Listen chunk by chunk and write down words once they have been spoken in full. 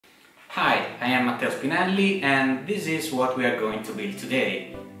Hi, I am Matteo Spinelli and this is what we are going to build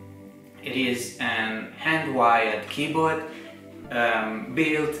today. It is an hand-wired keyboard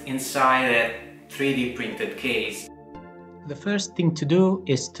built inside a 3D printed case. The first thing to do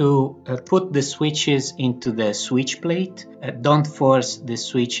is to put the switches into the switch plate. Don't force the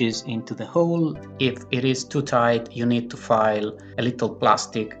switches into the hole. If it is too tight, you need to file a little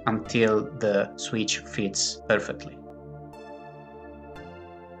plastic until the switch fits perfectly.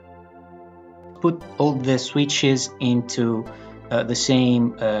 Put all the switches into the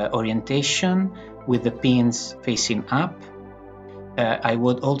same orientation with the pins facing up. I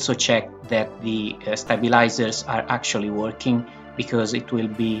would also check that the stabilizers are actually working, because it will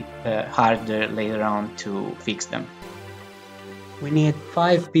be harder later on to fix them. We need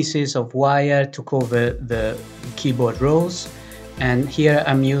 5 pieces of wire to cover the keyboard rows, and here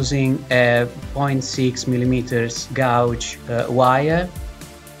I'm using a 0.6 millimeters gauge wire.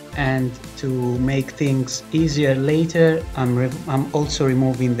 And to make things easier later, I'm also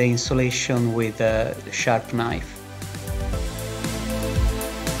removing the insulation with a sharp knife.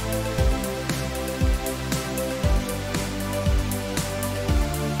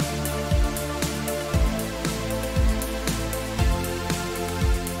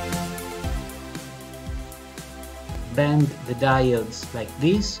 Bend the diodes like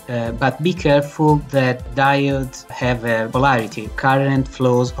this, but be careful that diodes have a polarity. Current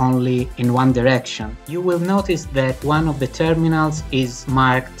flows only in one direction. You will notice that one of the terminals is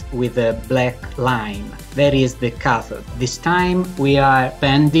marked with a black line. That is the cathode. This time we are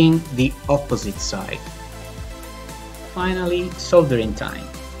bending the opposite side. Finally, soldering time.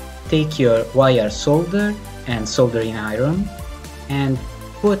 Take your wire solder and soldering iron and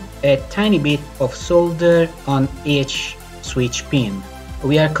put a tiny bit of solder on each switch pin.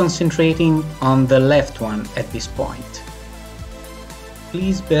 We are concentrating on the left one at this point.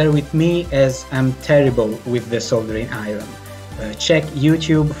 Please bear with me as I'm terrible with the soldering iron. Check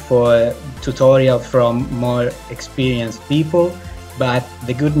YouTube for tutorial from more experienced people, but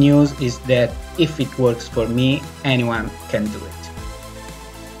the good news is that if it works for me, anyone can do it.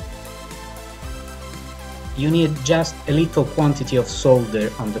 You need just a little quantity of solder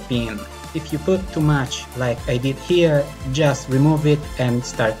on the pin. If you put too much, like I did here, just remove it and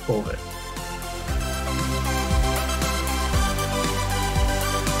start over.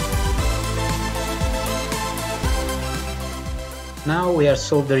 Now we are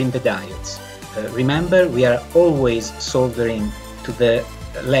soldering the diodes. Remember, we are always soldering to the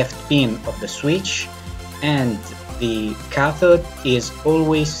left pin of the switch, and the cathode is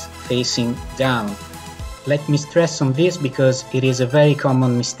always facing down. Let me stress on this because it is a very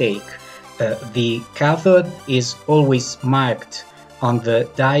common mistake. The cathode is always marked on the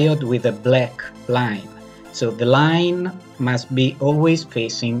diode with a black line, so the line must be always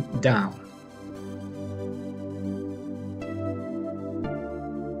facing down.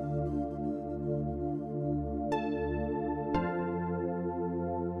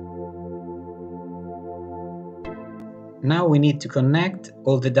 Now we need to connect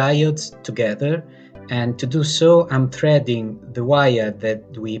all the diodes together, and to do so I'm threading the wire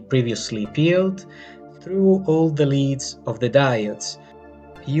that we previously peeled through all the leads of the diodes.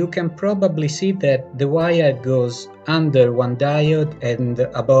 You can probably see that the wire goes under one diode and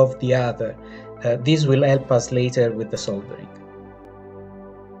above the other. This will help us later with the soldering.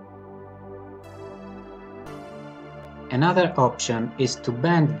 Another option is to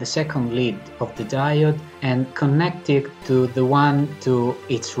bend the second lead of the diode and connect it to the one to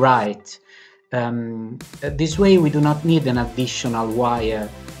its right. This way we do not need an additional wire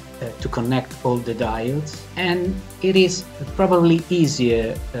to connect all the diodes, and it is probably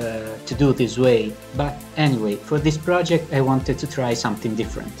easier to do this way, but anyway, for this project I wanted to try something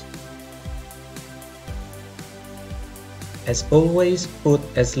different. As always, put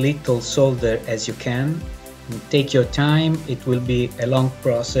as little solder as you can. Take your time, it will be a long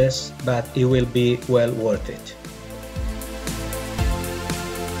process, but it will be well worth it.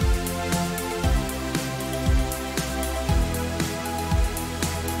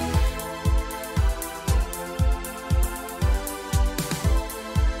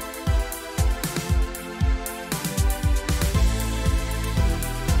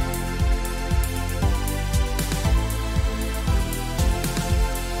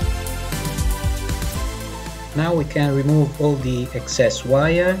 Now we can remove all the excess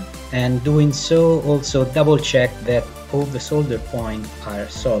wire, and doing so also double check that all the solder points are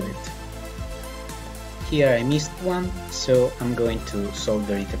solid. Here I missed one, so I'm going to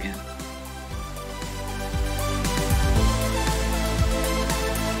solder it again.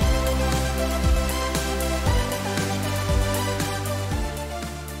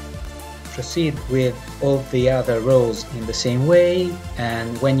 Proceed with all the other rows in the same way,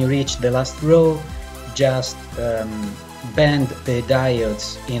 and when you reach the last row, just bend the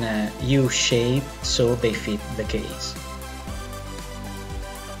diodes in a U shape so they fit the case.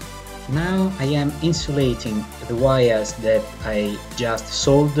 Now I am insulating the wires that I just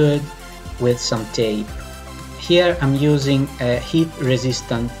soldered with some tape. Here I'm using a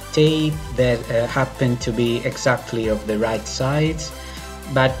heat-resistant tape that happen to be exactly of the right size,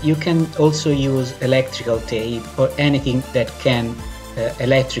 but you can also use electrical tape or anything that can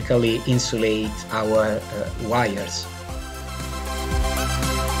electrically insulate our wires.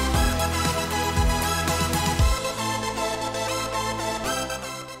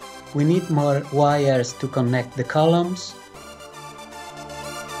 We need more wires to connect the columns.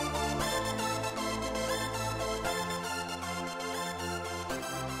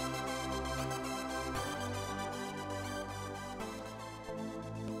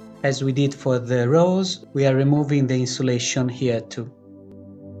 As we did for the rows, we are removing the insulation here too.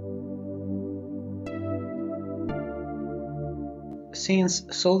 Since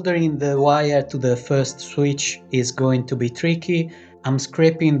soldering the wire to the first switch is going to be tricky, I'm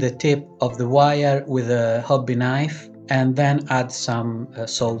scraping the tip of the wire with a hobby knife and then add some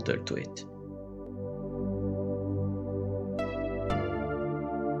solder to it.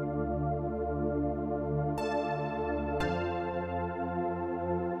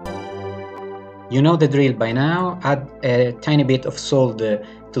 You know the drill by now. Add a tiny bit of solder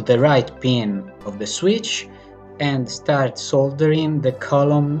to the right pin of the switch and start soldering the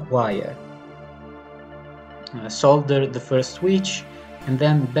column wire. Solder the first switch and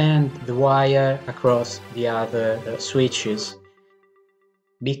then bend the wire across the other switches.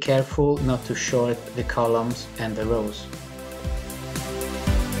 Be careful not to short the columns and the rows.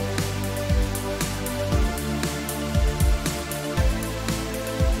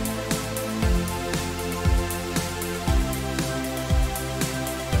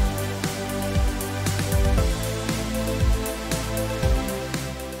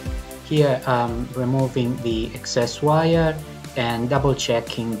 Here I'm removing the excess wire and double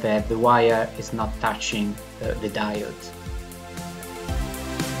checking that the wire is not touching the diode.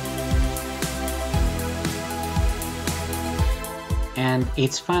 And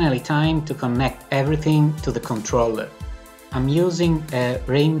it's finally time to connect everything to the controller. I'm using a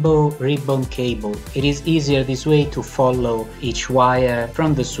rainbow ribbon cable. It is easier this way to follow each wire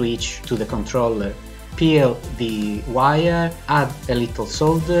from the switch to the controller. Peel the wire, add a little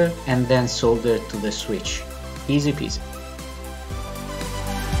solder and then solder to the switch. Easy peasy.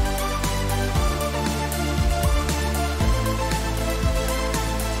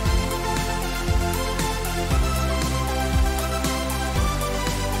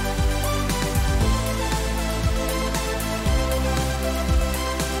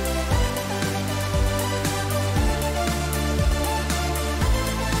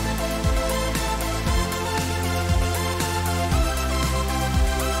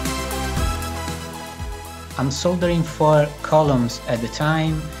 I'm soldering 4 columns at a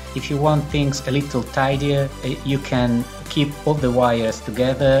time. If you want things a little tidier, you can keep all the wires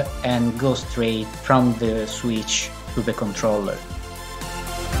together and go straight from the switch to the controller.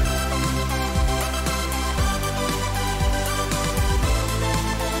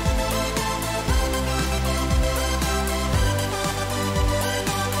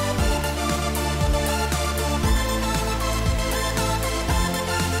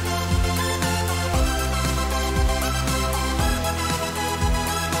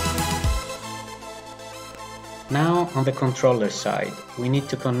 Now on the controller side, we need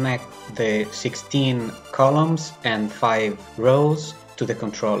to connect the 16 columns and 5 rows to the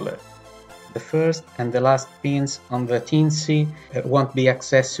controller. The first and the last pins on the teensy won't be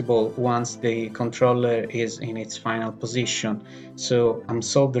accessible once the controller is in its final position, so I'm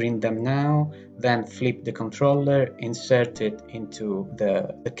soldering them now, then flip the controller, insert it into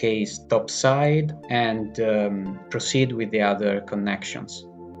the case top side and proceed with the other connections.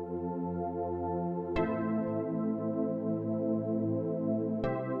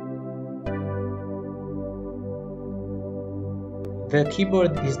 The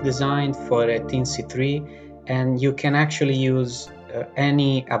keyboard is designed for a Teensy 3 and you can actually use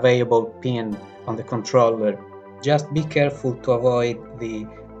any available pin on the controller. Just be careful to avoid the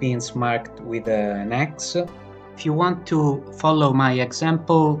pins marked with an X. If you want to follow my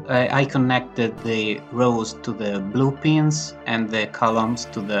example, I connected the rows to the blue pins and the columns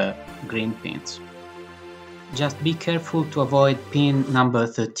to the green pins. Just be careful to avoid pin number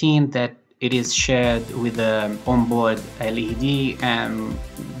 13 that it is shared with the onboard LED and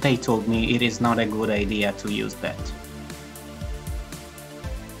they told me it is not a good idea to use that.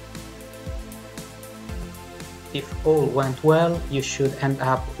 If all went well, you should end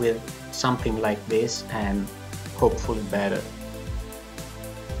up with something like this and hopefully better.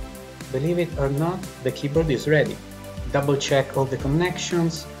 Believe it or not, the keyboard is ready. Double check all the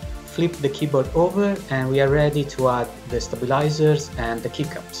connections, flip the keyboard over, and we are ready to add the stabilizers and the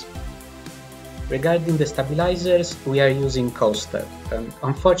keycaps. Regarding the stabilizers, we are using coaster.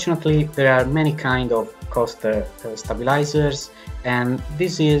 Unfortunately, there are many kinds of coaster stabilizers, and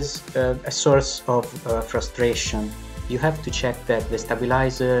this is a source of frustration. You have to check that the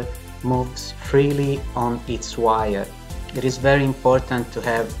stabilizer moves freely on its wire. It is very important to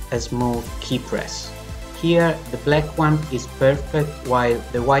have a smooth key press. Here the black one is perfect, while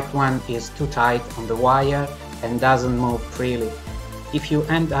the white one is too tight on the wire and doesn't move freely. If you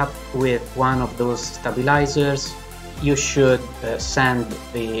end up with one of those stabilizers, you should sand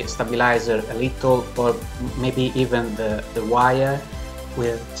the stabilizer a little, or maybe even the wire,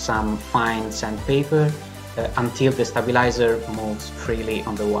 with some fine sandpaper until the stabilizer moves freely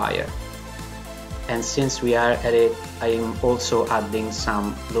on the wire. And since we are at it, I am also adding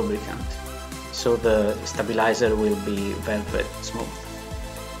some lubricant, so the stabilizer will be velvet smooth.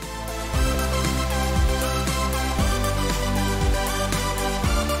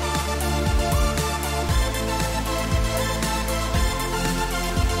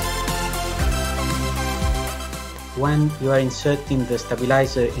 When you are inserting the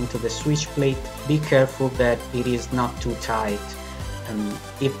stabilizer into the switch plate, be careful that it is not too tight.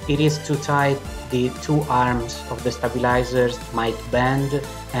 If it is too tight, the two arms of the stabilizers might bend,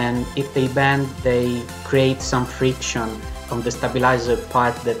 and if they bend, they create some friction on the stabilizer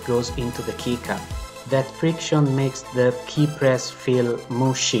part that goes into the keycap. That friction makes the key press feel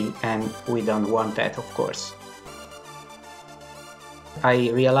mushy, and we don't want that, of course. I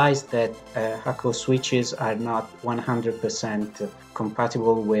realized that Hakko switches are not 100%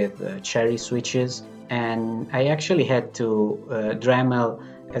 compatible with cherry switches, and I actually had to Dremel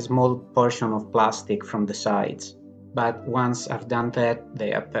a small portion of plastic from the sides. But once I've done that,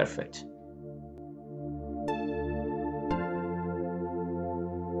 they are perfect.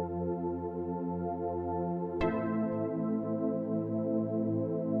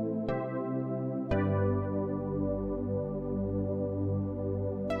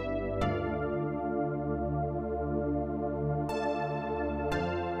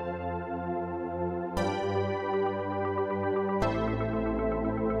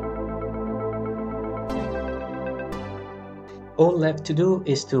 All left to do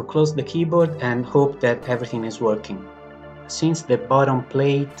is to close the keyboard and hope that everything is working. Since the bottom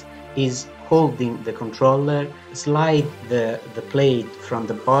plate is holding the controller, slide the plate from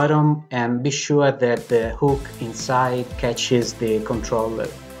the bottom and be sure that the hook inside catches the controller.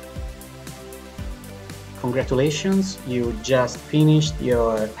 Congratulations, you just finished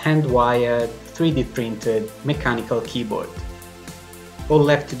your hand-wired 3D printed mechanical keyboard. All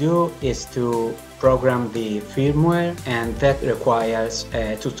left to do is to program the firmware, and that requires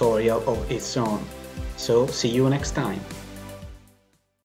a tutorial of its own. So see you next time.